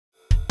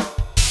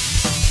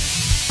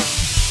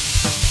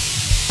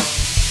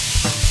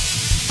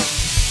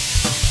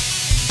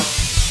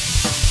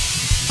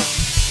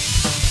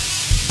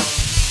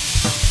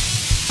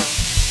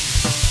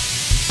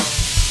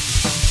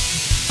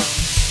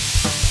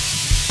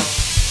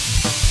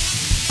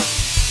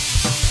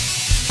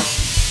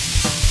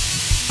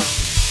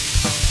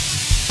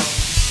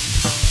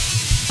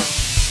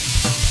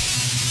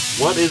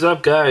What is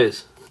up,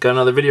 guys? Got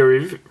another video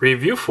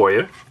review for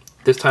you.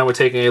 This time we're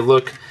taking a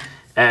look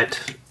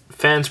at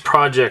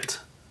Fansproject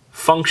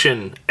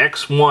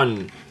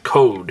Function-X1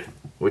 code,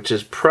 which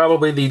is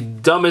probably the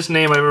dumbest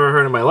name I've ever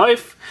heard in my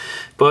life,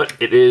 but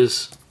it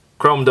is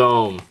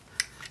Chromedome.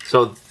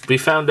 So we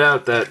found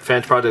out that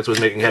Fansproject was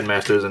making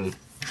Headmasters and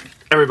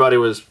everybody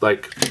was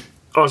like,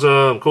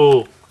 awesome,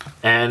 cool,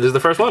 and this is the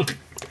first one.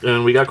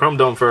 And we got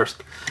Chromedome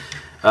first.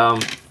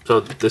 So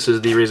this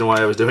is the reason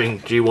why I was doing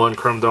G1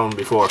 Chromedome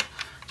before.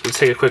 So let's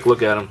take a quick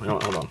look at him.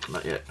 Hold on,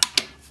 not yet.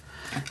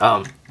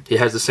 He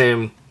has the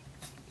same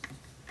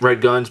red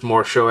guns,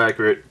 more show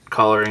accurate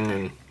coloring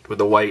and with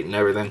the white and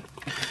everything.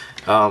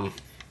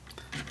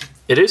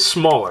 It is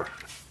smaller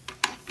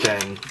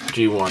than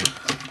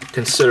G1,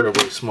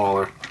 considerably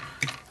smaller,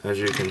 as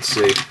you can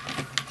see.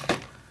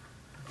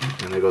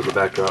 And there goes the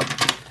backdrop.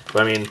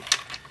 But I mean,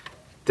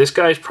 this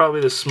guy's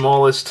probably the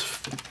smallest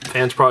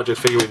Fansproject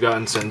figure we've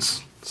gotten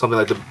since something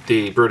like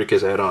the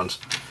Bruticus add-ons.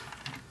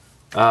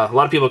 A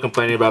lot of people are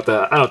complaining about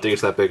that. I don't think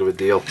it's that big of a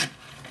deal.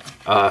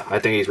 I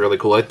think he's really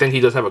cool. I think he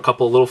does have a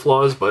couple of little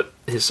flaws, but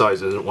his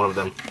size isn't one of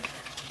them.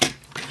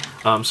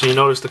 So you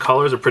notice the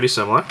colors are pretty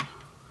similar.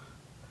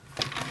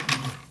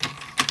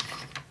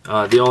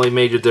 The only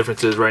major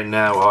differences right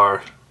now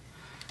are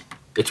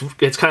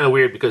it's kind of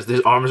weird because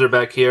his arms are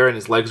back here and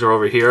his legs are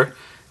over here,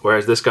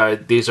 whereas this guy,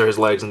 these are his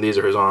legs and these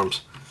are his arms.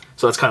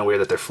 So that's kind of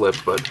weird that they're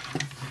flipped, but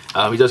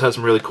he does have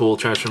some really cool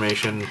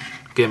transformation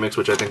gimmicks,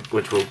 which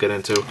we'll get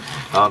into.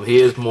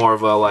 He is more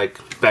of a like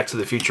Back to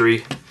the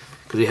Future-y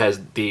because he has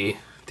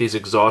these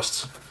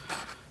exhausts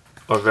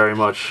are very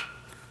much.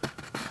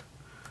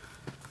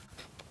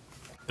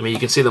 I mean, you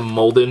can see them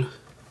molded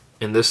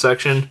in this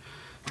section,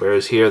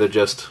 whereas here they're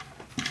just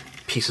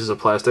pieces of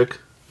plastic.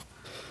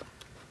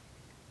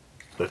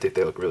 But I think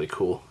they look really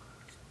cool.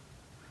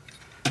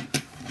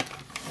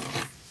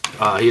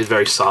 He is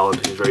very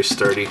solid. He's very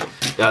sturdy.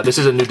 This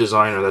is a new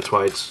designer. That's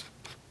why it's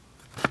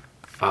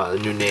the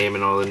new name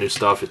and all the new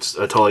stuff. It's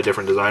a totally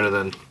different designer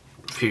than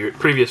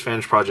previous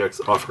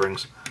Fansproject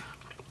offerings.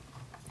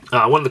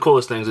 One of the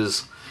coolest things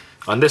is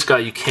on this guy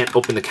you can't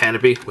open the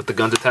canopy with the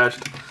guns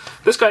attached.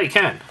 This guy you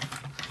can.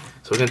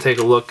 So we're going to take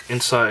a look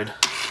inside.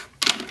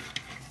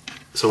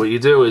 So what you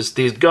do is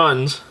these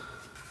guns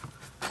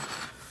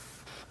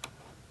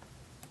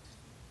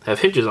have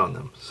hinges on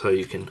them, so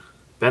you can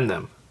bend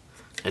them.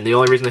 And the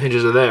only reason the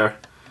hinges are there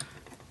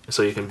is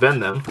so you can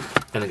bend them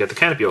and then get the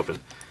canopy open.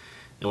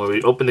 And when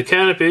we open the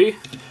canopy,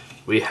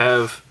 we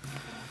have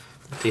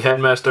the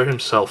Headmaster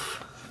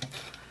himself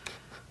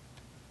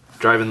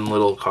driving the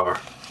little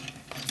car.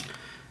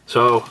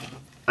 So,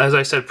 as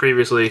I said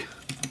previously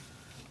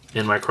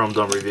in my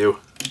Chromedome review,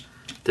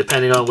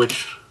 depending on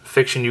which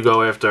fiction you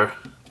go after,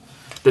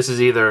 this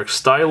is either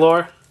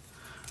Stylor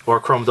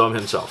or Chromedome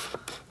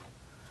himself.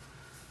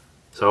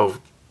 So,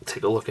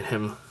 take a look at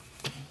him.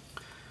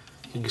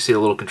 You can see the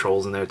little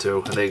controls in there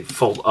too, and they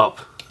fold up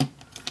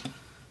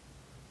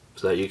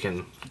so that you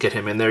can get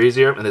him in there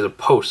easier. And there's a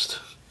post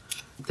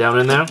down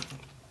in there,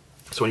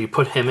 so when you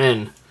put him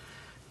in,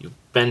 you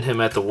bend him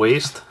at the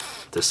waist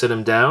to sit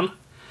him down,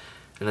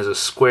 and there's a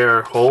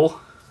square hole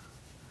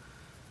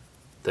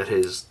that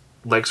his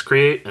legs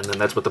create, and then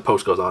that's what the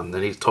post goes on, and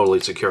then he's totally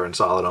secure and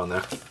solid on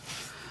there.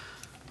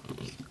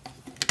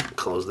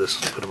 Close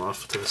this, put him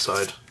off to the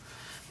side.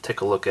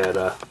 Take a look at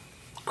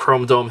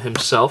Chromedome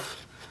himself.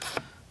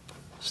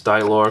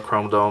 Stylor,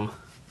 Chromedome.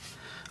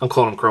 I'm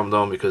calling him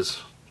Chromedome because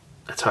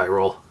that's how I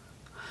roll.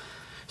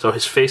 So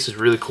his face is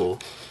really cool.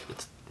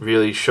 It's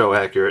really show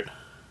accurate.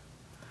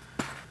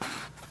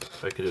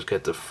 If I could just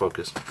get the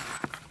focus.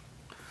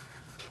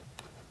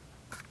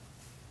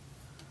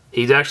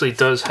 He actually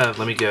does have,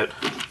 let me get,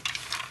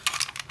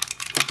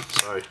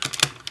 sorry,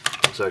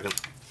 1 second,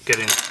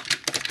 getting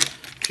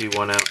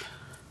G1 out.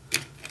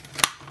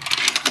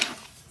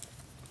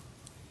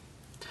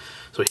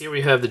 So here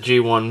we have the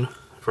G1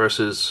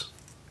 versus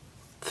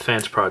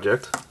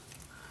Fansproject.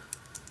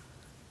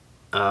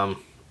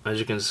 As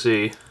you can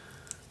see,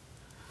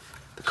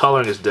 the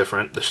coloring is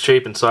different, the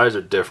shape and size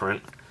are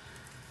different,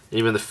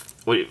 even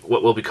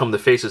what will become the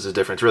faces is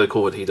different. It's really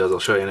cool what he does. I'll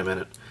show you in a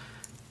minute.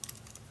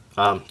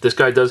 This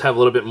guy does have a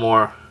little bit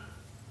more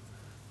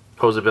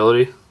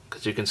posability,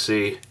 because you can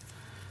see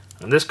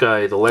on this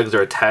guy the legs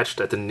are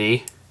attached at the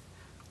knee.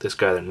 This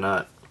guy they're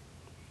not.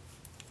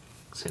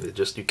 See, they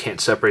just, you can't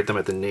separate them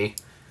at the knee.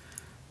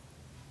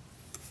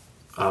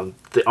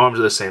 The arms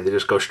are the same, they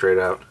just go straight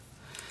out.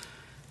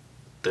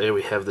 There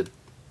we have the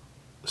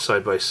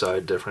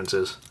side-by-side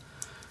differences.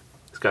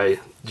 This guy,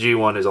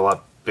 G1, is a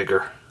lot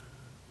bigger.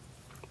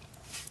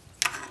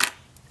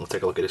 We'll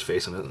take a look at his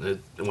face when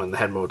the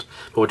head modes.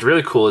 But what's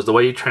really cool is the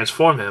way you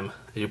transform him,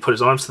 you put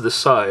his arms to the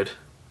side,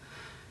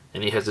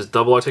 and he has this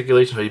double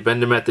articulation, so you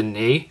bend him at the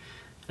knee,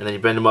 and then you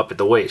bend him up at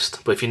the waist.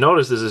 But if you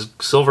notice, there's this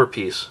silver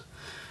piece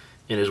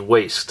in his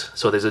waist,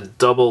 so there's a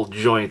double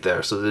joint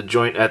there. So there's a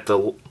joint at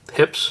the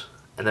hips,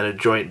 and then a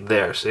joint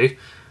there, see?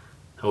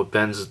 How it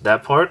bends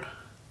that part?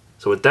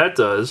 So what that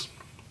does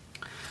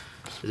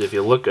is if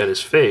you look at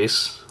his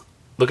face,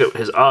 look at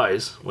his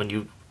eyes, when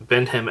you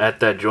bend him at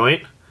that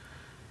joint,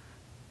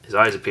 his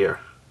eyes appear.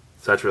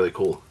 So that's really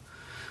cool.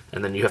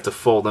 And then you have to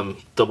fold them,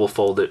 double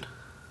fold it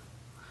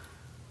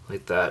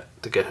like that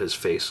to get his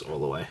face all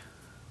the way.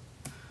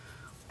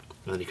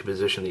 And then you can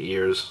position the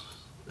ears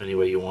any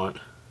way you want.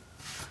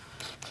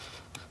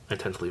 I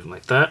tend to leave them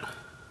like that.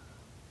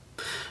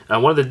 Now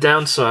one of the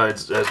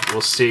downsides, as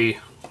we'll see,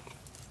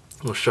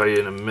 we'll show you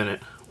in a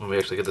minute when we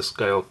actually get this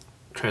guy all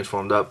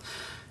transformed up,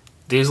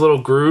 these little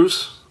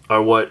grooves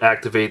are what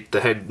activate the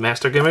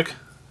Headmaster gimmick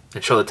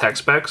and show the tech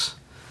specs.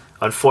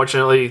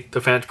 Unfortunately, the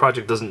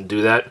Fansproject doesn't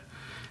do that.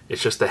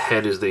 It's just the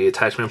head is the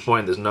attachment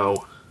point. There's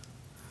no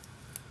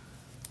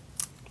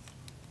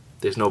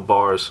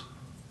bars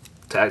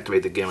to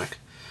activate the gimmick.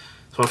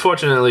 So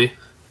unfortunately,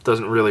 it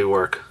doesn't really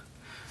work.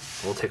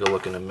 We'll take a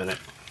look in a minute.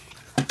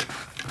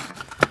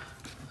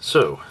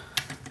 So,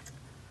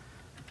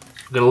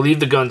 I'm going to leave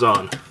the guns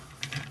on.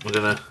 We're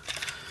going to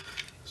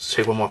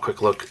take one more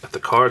quick look at the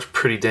car. It's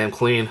pretty damn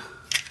clean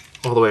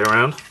all the way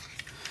around.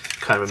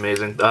 Kind of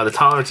amazing. The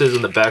tolerances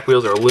in the back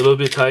wheels are a little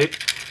bit tight.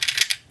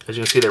 As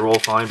you can see, they roll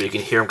fine, but you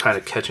can hear them kind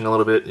of catching a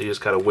little bit. You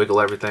just got to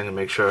wiggle everything and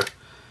make sure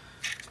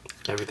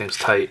everything's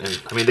tight.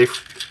 And I mean, they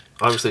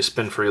obviously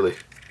spin freely,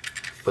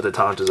 but the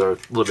tolerances are a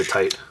little bit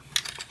tight.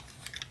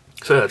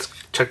 So let's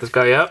check this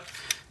guy out,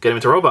 get him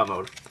into robot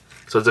mode.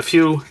 So there's a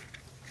few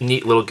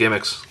neat little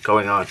gimmicks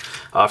going on.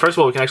 First of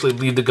all, we can actually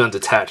leave the guns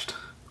attached.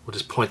 We'll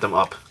just point them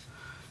up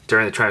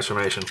during the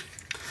transformation.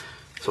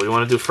 So what we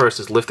want to do first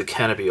is lift the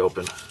canopy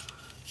open.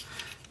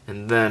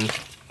 And then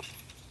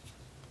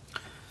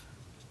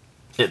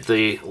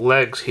the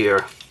legs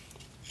here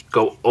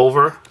go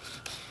over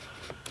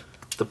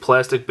the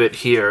plastic bit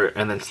here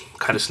and then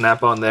kind of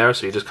snap on there,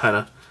 so you just kind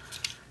of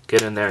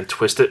get in there and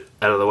twist it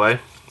out of the way.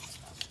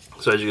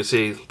 So as you can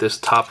see, this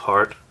top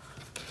part,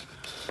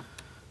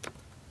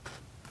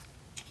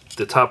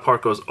 the top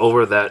part goes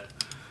over that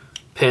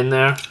pin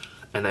there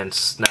and then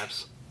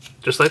snaps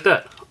just like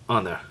that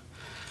on there.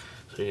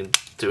 So you can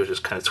do is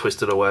just kind of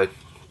twist it away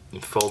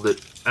and fold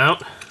it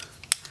out.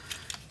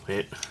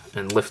 Wait,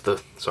 and lift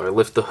the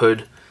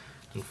hood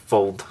and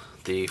fold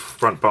the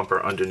front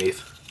bumper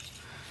underneath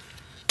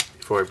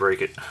before I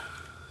break it.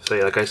 So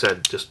yeah, like I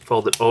said, just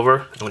fold it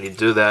over, and when you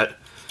do that,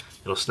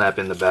 it'll snap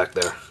in the back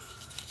there.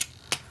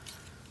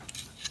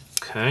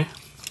 Okay.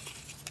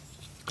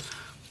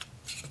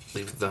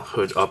 Leave the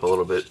hood up a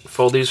little bit.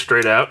 Fold these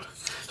straight out.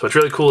 So what's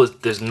really cool is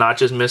there's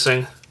notches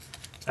missing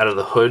out of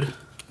the hood.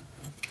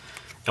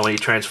 And when you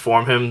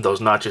transform him, those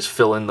notches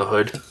fill in the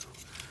hood.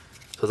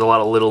 So there's a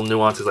lot of little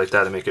nuances like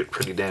that to make it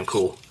pretty damn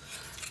cool.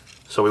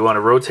 So we want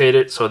to rotate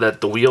it so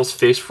that the wheels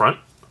face front.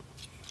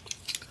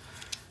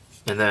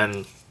 And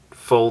then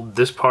fold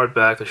this part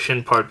back, the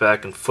shin part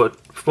back, and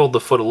fold the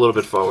foot a little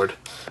bit forward.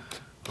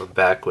 Or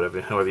back,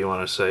 however you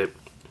want to say it.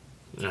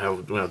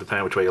 Depending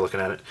on which way you're looking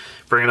at it.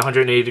 Bring it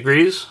 180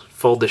 degrees,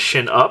 fold the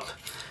shin up.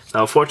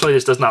 Now unfortunately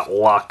this does not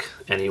lock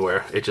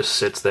anywhere, it just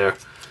sits there.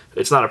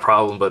 It's not a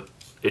problem, but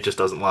it just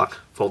doesn't lock.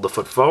 Fold the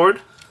foot forward.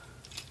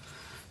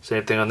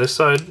 Same thing on this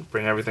side,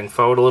 bring everything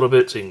forward a little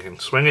bit so you can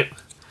swing it.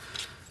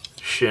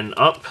 Shin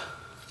up,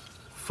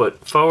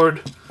 foot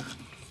forward,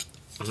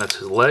 and that's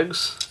his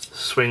legs.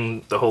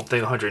 Swing the whole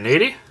thing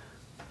 180.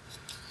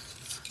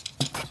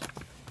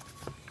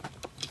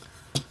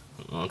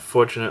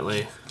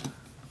 Unfortunately,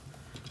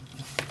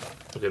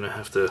 we're gonna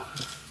have to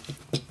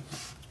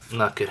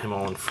not get him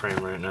all in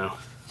frame right now.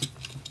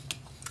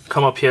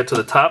 Come up here to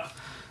the top,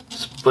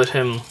 split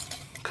him,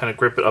 kind of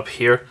grip it up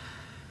here,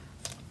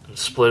 and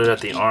split it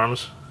at the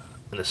arms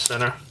in the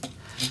center.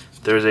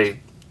 There's a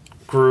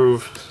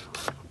groove,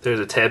 there's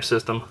a tab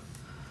system.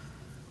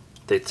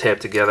 They tab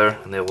together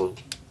and they will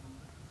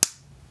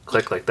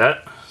click like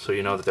that, so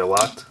you know that they're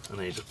locked, and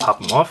then you just pop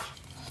them off.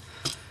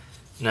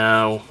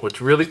 Now,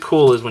 what's really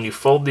cool is when you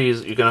fold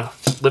these, you're gonna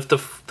lift the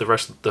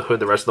hood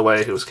the rest of the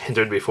way. It was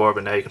hindered before,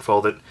 but now you can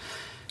fold it.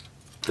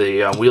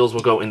 The wheels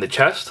will go in the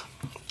chest,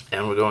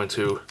 and we're going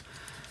to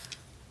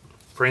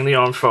bring the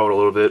arm forward a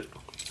little bit,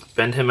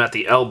 bend him at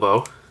the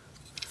elbow,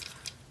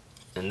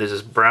 and there's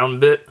this brown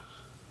bit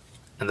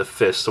and the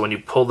fist. So when you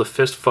pull the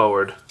fist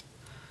forward,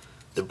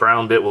 the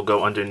brown bit will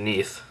go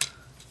underneath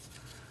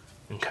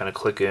and kind of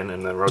click in,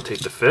 and then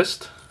rotate the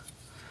fist.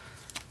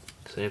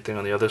 Same thing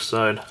on the other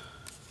side.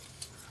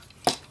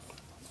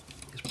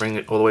 Bring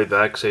it all the way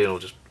back, so it'll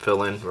just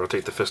fill in,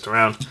 rotate the fist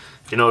around.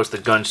 If you notice, the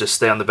guns just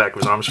stay on the back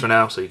of his arms for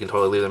now, so you can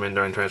totally leave them in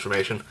during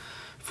transformation.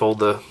 Fold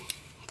the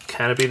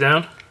canopy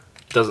down.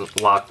 It doesn't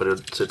lock, but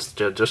it sits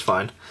just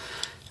fine.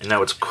 And now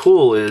what's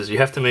cool is you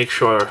have to make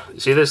sure,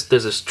 see this,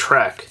 there's this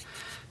track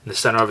in the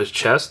center of his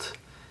chest,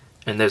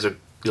 and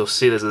you'll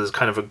see there's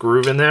kind of a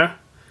groove in there,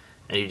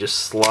 and you just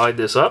slide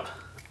this up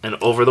and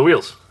over the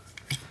wheels.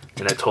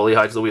 And that totally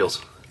hides the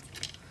wheels.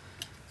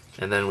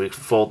 And then we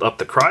fold up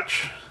the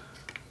crotch.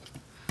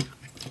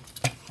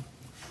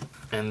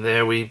 And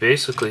there we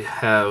basically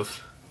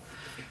have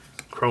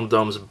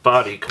Chromedome's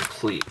body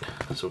complete.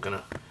 So we're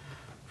gonna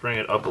bring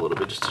it up a little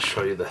bit just to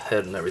show you the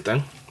head and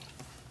everything.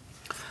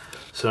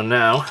 So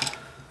now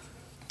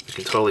you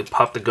can totally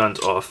pop the guns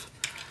off,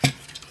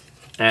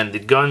 And the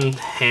gun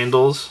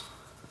handles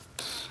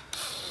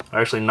are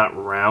actually not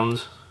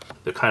round,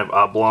 they're kind of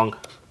oblong,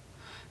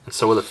 and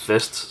so are the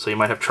fists, so you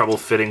might have trouble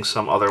fitting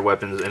some other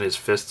weapons in his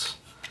fists,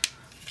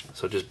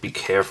 so just be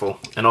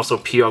careful. And also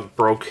Piog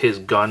broke his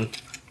gun,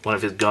 one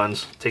of his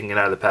guns, taking it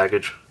out of the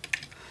package.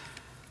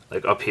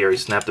 Like up here, he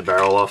snapped the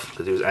barrel off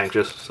because he was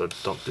anxious, so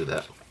don't do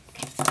that.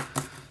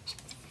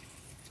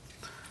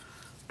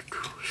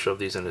 Shove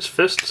these in his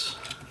fists.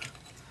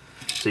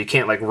 So you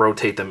can't like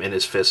rotate them in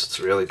his fists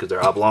really because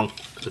they're oblong,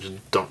 so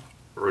just don't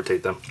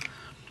rotate them.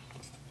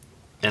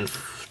 And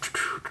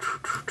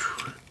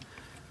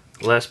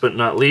last but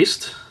not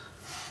least,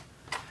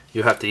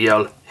 you have to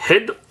yell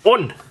 "head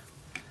on"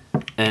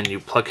 and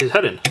you plug his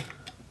head in.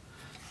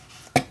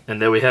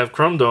 And there we have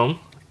Chromedome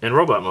in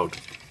robot mode.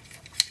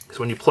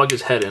 So when you plug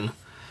his head in,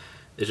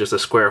 it's just a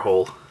square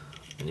hole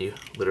and you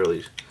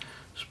literally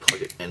just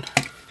plug it in.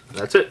 And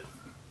that's it.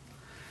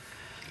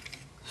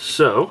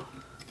 So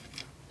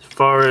as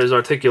far as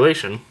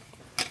articulation,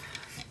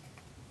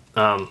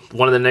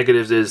 one of the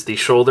negatives is the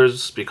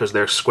shoulders, because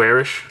they're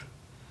squarish.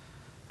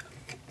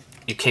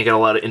 You can't get a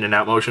lot of in and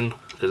out motion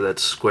because that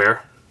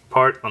square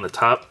part on the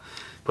top,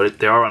 but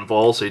they are on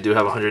balls, so you do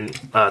have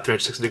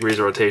 360 degrees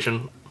of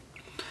rotation.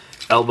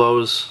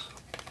 Elbows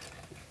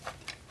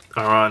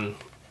are on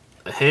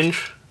a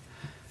hinge.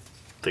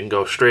 They can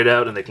go straight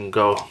out, and they can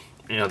go,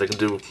 they can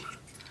do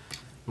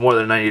more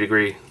than a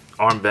 90-degree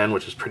arm bend,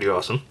 which is pretty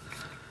awesome.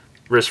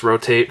 Wrists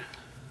rotate,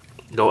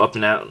 go up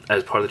and out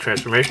as part of the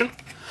transformation.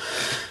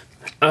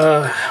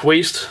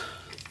 Waist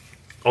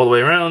all the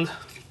way around.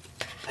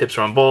 Hips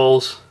are on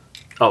balls.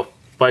 Oh,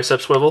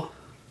 bicep swivel.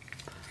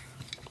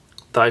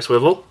 Thigh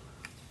swivel.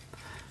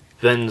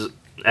 Then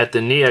at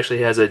the knee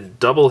actually has a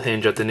double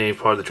hinge at the knee,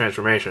 part of the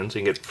transformation, so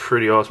you can get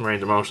pretty awesome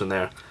range of motion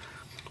there.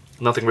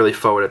 Nothing really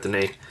forward at the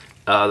knee.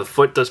 The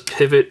foot does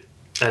pivot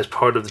as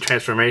part of the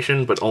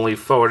transformation, but only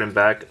forward and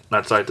back,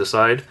 not side to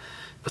side.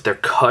 But they're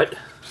cut.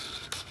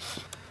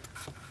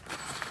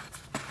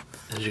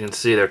 As you can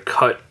see, they're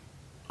cut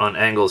on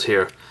angles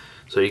here,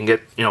 so you can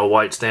get a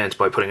wide stance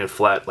by putting it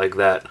flat like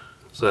that.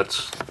 So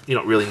that's, you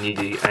don't really need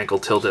the ankle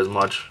tilt as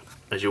much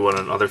as you would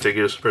on other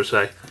figures per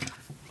se.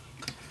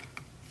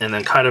 And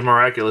then kind of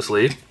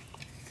miraculously,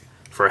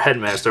 for a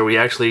Headmaster, we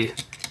actually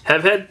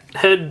have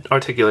head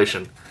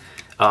articulation.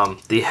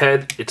 The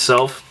head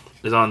itself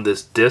is on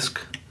this disc,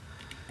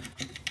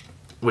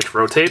 which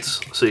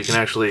rotates, so you can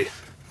actually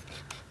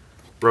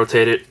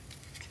rotate it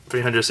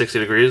 360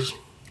 degrees.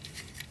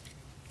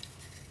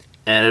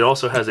 And it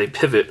also has a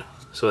pivot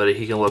so that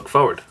he can look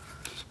forward.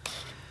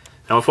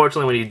 Now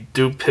unfortunately when you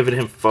do pivot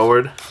him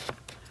forward,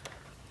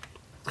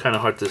 kind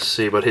of hard to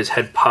see, but his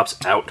head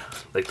pops out,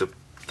 like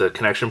the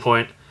connection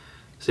point.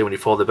 See, when you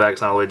fold it back,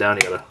 it's not all the way down,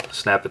 you gotta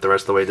snap it the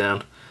rest of the way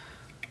down.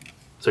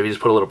 So if you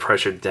just put a little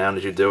pressure down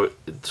as you do it,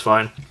 it's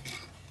fine.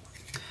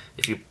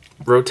 If you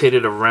rotate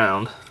it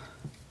around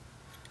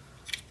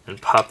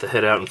and pop the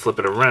head out and flip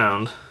it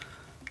around,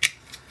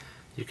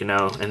 you can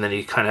now, and then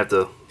you kind of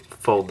have to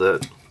fold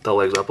the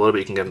legs up a little bit,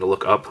 you can get them to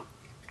look up.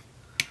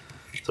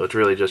 So it's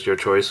really just your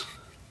choice,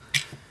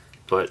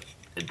 but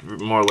it's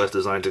more or less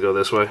designed to go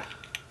this way.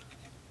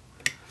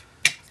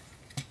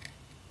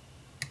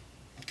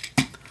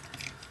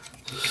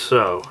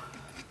 So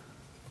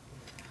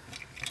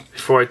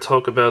before I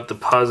talk about the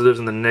positives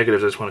and the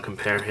negatives, I just want to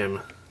compare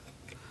him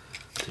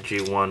to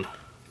G1.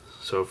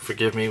 So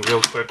forgive me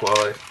real quick while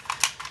I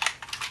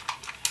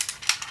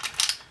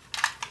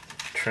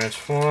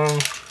transform.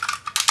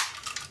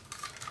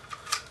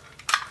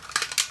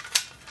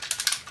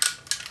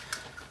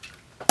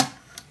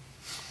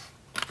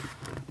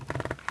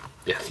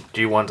 Yeah,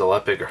 G1's a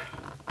lot bigger.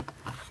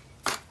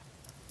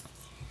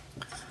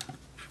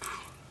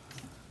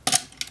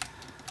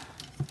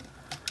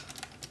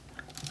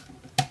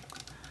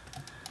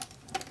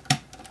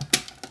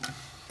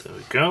 There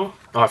we go.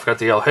 Oh, I forgot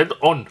to yell head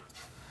on.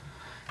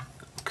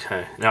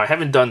 Okay, now I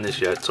haven't done this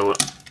yet, so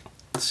let's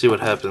see what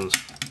happens.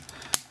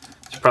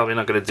 It's probably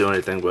not going to do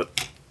anything,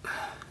 but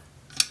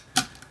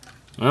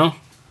well,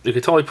 you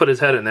can totally put his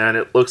head in there, and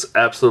it looks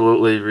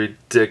absolutely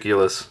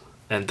ridiculous,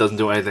 and doesn't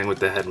do anything with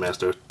the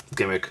Headmaster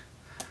gimmick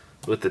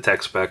with the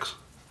tech specs.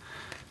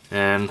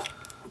 And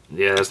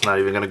yeah, that's not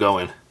even going to go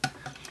in.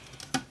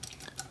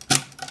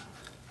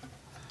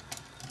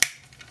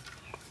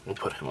 We'll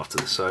put him off to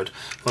the side.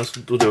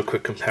 We'll do a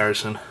quick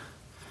comparison.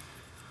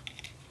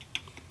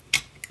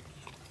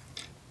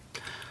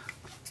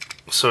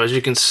 So as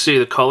you can see,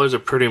 the colors are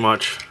pretty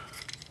much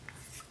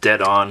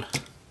dead on.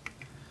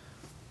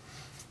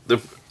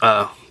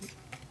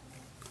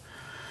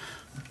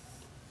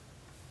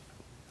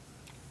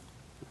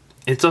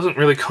 It doesn't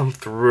really come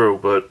through,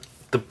 but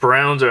the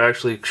browns are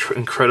actually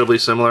incredibly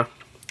similar.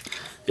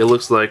 It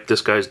looks like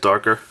this guy's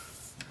darker,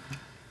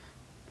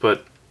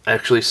 but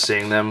actually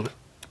seeing them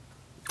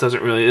it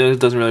doesn't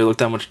really look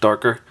that much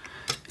darker.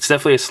 It's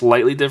definitely a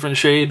slightly different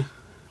shade,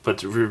 but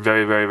it's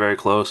very, very, very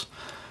close.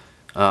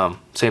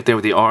 Same thing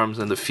with the arms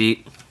and the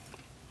feet.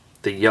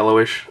 The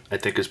yellowish, I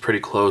think, is pretty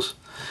close.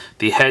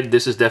 The head,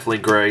 this is definitely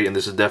gray and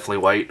this is definitely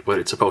white, but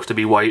it's supposed to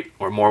be white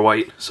or more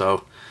white,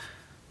 so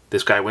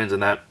this guy wins in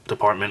that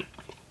department.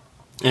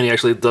 And he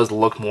actually does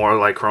look more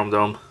like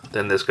Chromedome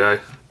than this guy.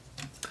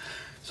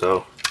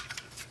 So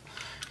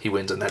he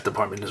wins in that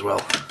department as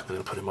well. I'm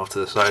going to put him off to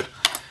the side.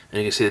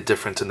 And you can see the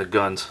difference in the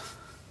guns.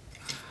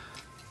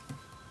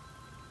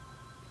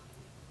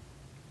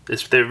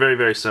 They're very,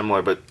 very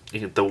similar, but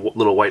the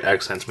little white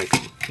accents make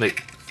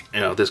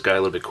this guy a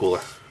little bit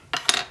cooler.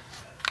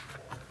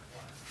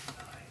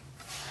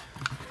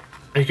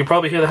 And you can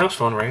probably hear the house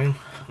phone ringing.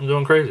 I'm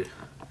going crazy.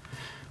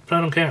 But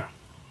I don't care.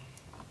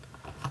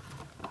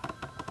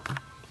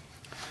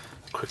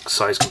 Quick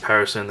size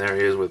comparison. There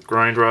he is with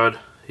Grind Rod.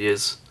 He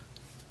is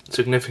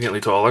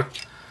significantly taller.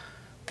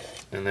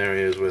 And there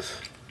he is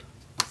with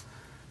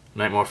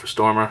Nightmare for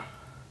Stormer.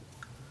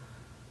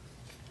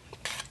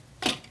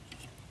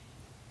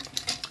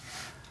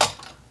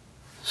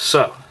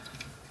 So,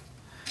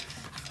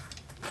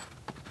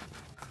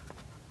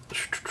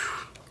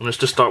 let's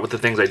just start with the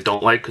things I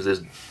don't like, because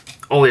there's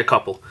only a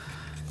couple.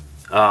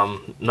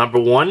 Number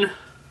one,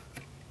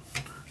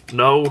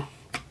 no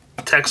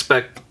tech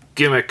spec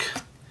gimmick.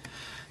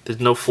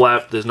 There's no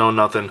flap, there's no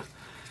nothing.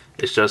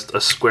 It's just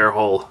a square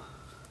hole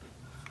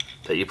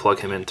that you plug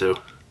him into.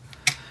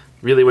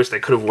 Really wish they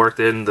could have worked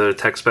in the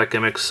tech spec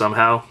gimmicks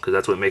somehow, because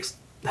that's what makes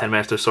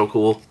Headmasters so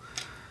cool.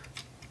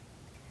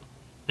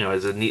 You know,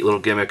 it's a neat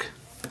little gimmick.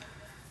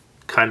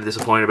 Kind of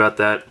disappointed about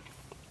that,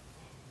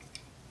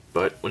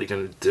 but what are you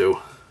going to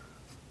do?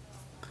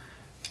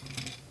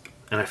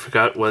 And I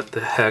forgot what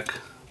the heck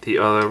the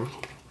other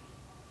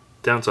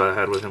downside I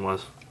had with him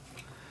was.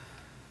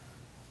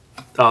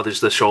 Oh,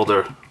 there's the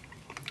shoulder.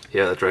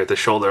 Yeah, that's right, the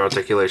shoulder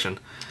articulation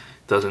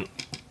doesn't...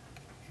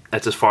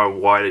 That's as far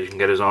wide as you can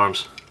get his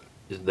arms,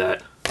 is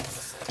that.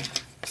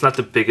 It's not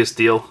the biggest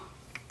deal.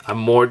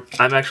 I'm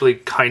actually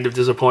kind of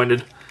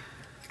disappointed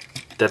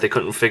that they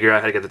couldn't figure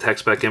out how to get the tech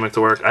spec gimmick to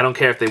work. I don't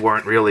care if they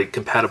weren't really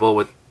compatible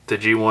with the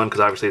G1, because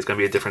obviously it's going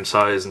to be a different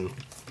size and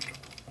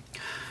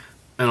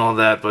all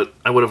that, but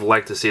I would have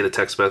liked to see the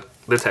tech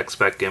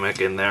spec gimmick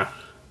in there.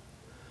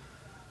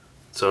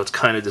 So it's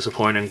kind of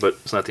disappointing, but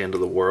it's not the end of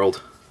the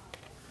world.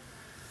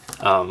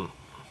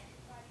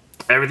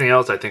 Everything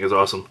else I think is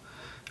awesome.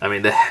 I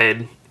mean, the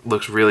head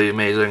looks really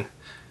amazing.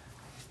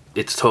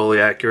 It's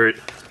totally accurate.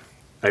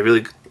 I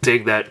really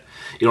dig that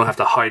you don't have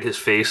to hide his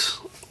face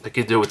like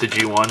you do with the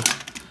G1.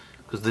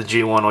 Because the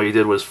G1, all you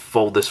did was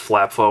fold this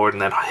flap forward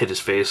and then hit his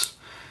face.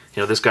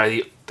 You know, this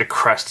guy, the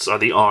crests are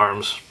the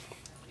arms.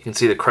 You can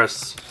see the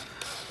crests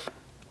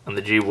on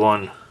the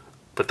G1,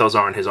 but those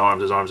aren't his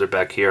arms. His arms are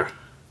back here.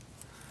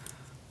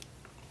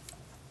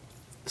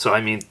 So, I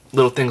mean,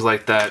 little things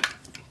like that,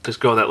 just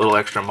go that little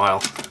extra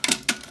mile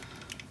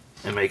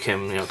and make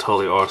him, you know,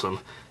 totally awesome.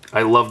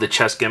 I love the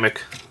chest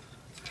gimmick.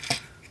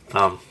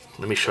 Let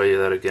me show you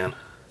that again.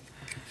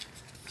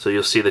 So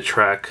you'll see the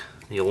track,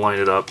 you line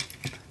it up,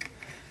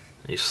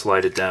 and you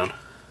slide it down.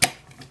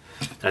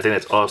 And I think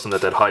that's awesome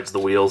that that hides the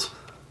wheels.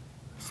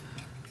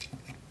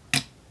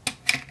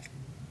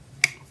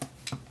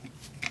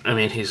 I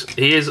mean,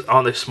 he is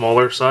on the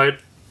smaller side,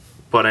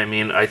 but I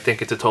mean, I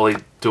think it's a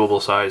totally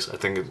doable size. I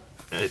think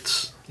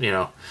it's, you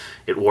know,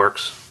 it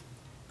works.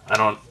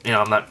 I'm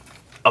not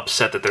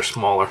upset that they're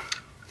smaller.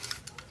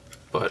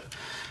 But,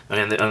 I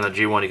mean, on the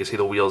G1 you can see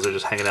the wheels are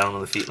just hanging out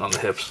on the feet and on the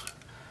hips.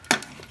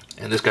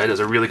 And this guy does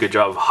a really good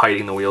job of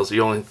hiding the wheels.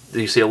 You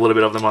see a little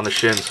bit of them on the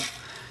shins.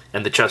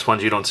 And the chest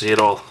ones you don't see at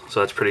all. So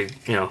that's pretty,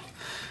 you know,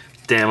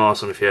 damn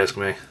awesome if you ask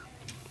me.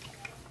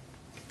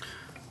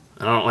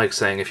 And I don't like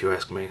saying if you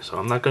ask me, so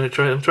I'm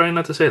trying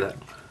not to say that.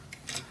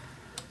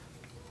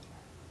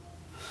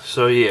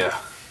 So yeah.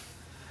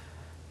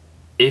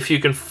 If you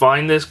can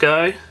find this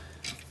guy,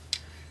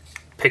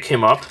 pick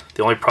him up.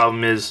 The only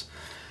problem is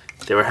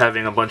they were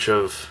having a bunch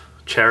of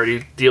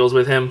charity deals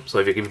with him. So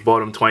if you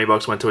bought him 20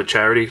 bucks, went to a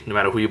charity, no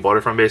matter who you bought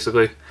it from,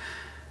 basically.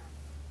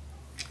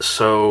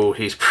 So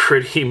he's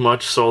pretty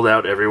much sold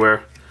out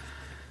everywhere.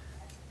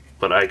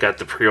 But I got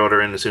the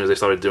pre-order in as soon as they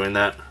started doing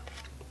that.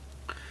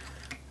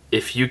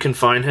 If you can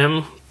find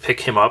him,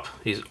 pick him up.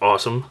 He's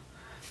awesome.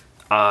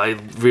 I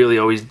really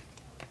always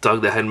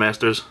dug the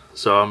Headmasters,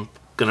 so I'm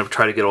gonna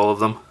try to get all of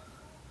them.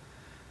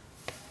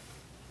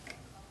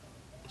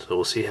 So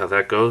we'll see how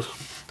that goes.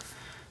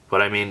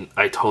 But I mean,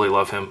 I totally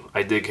love him.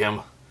 I dig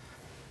him.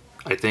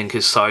 I think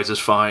his size is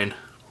fine.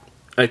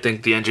 I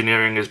think the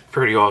engineering is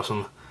pretty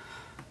awesome.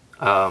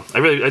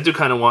 I do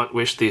kind of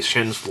wish these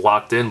shins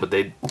locked in, but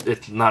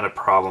it's not a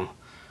problem.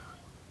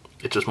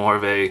 It's just more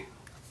of a,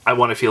 I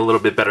want to feel a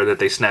little bit better that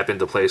they snap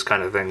into place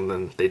kind of thing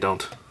than they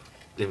don't,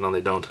 even though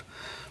they don't.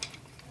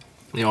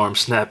 The arms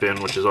snap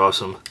in, which is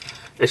awesome.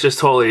 It's just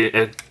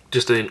totally,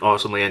 just an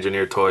awesomely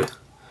engineered toy.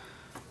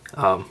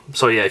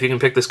 So yeah, if you can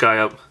pick this guy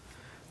up,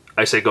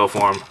 I say go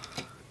for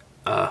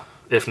him.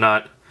 If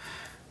not,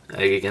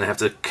 you're gonna have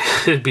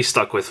to be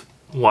stuck with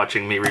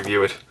watching me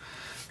review it.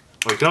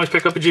 Or you can always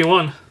pick up a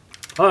G1.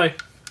 Hi.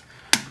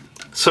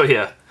 So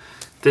yeah,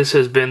 this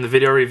has been the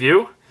video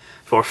review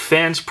for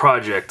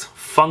Fansproject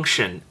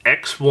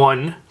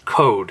Function-X1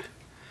 code,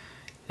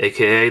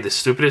 aka the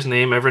stupidest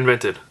name ever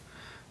invented.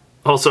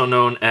 Also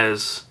known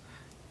as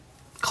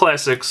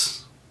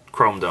Classics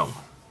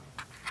Chromedome.